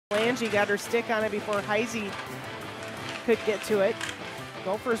Angie got her stick on it before Heisey could get to it.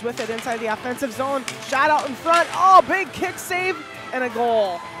 Gophers with it inside the offensive zone. Shot out in front. Oh, big kick save and a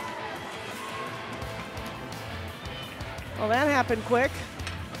goal. Well, that happened quick.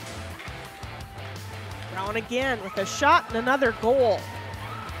 Brown again with a shot and another goal.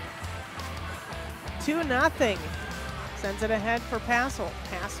 2-0. Sends it ahead for Passolt.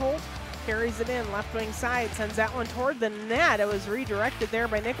 Passolt carries it in, left wing side, sends that one toward the net. It was redirected there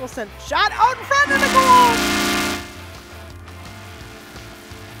by Nicholson. Shot out in front and a goal!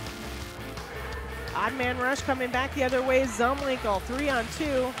 Odd man rush coming back the other way. Zumwinkle,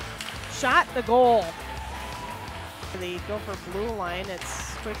 3-on-2. Shot and a goal. The Gopher blue line,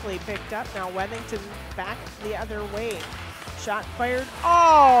 it's quickly picked up. Now Wethington back the other way. Shot fired.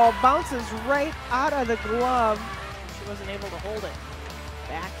 Oh, bounces right out of the glove. She wasn't able to hold it.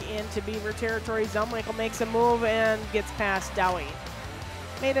 Back into Beaver territory. Zumwinkle makes a move and gets past Dowie.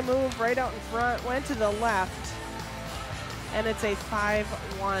 Made a move right out in front, went to the left, and it's a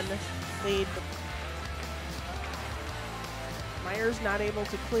 5-1 lead. Myers not able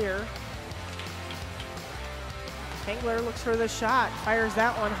to clear. Hengler looks for the shot, fires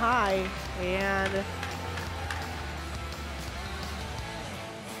that one high, and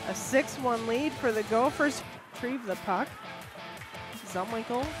a 6-1 lead for the Gophers. Retrieve the puck.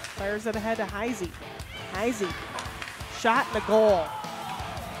 Zumwinkle fires it ahead to Heisey. Heisey, shot and a goal.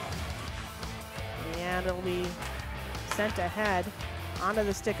 And it'll be sent ahead onto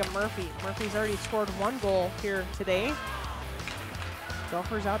the stick of Murphy. Murphy's already scored 1 goal here today.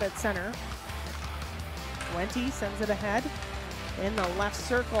 Gophers out at center. Wente sends it ahead in the left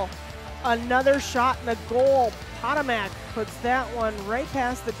circle. Another shot and a goal. Potomac puts that one right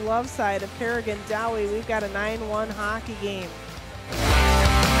past the glove side of Kerrigan Dowie. We've got a 9-1 hockey game.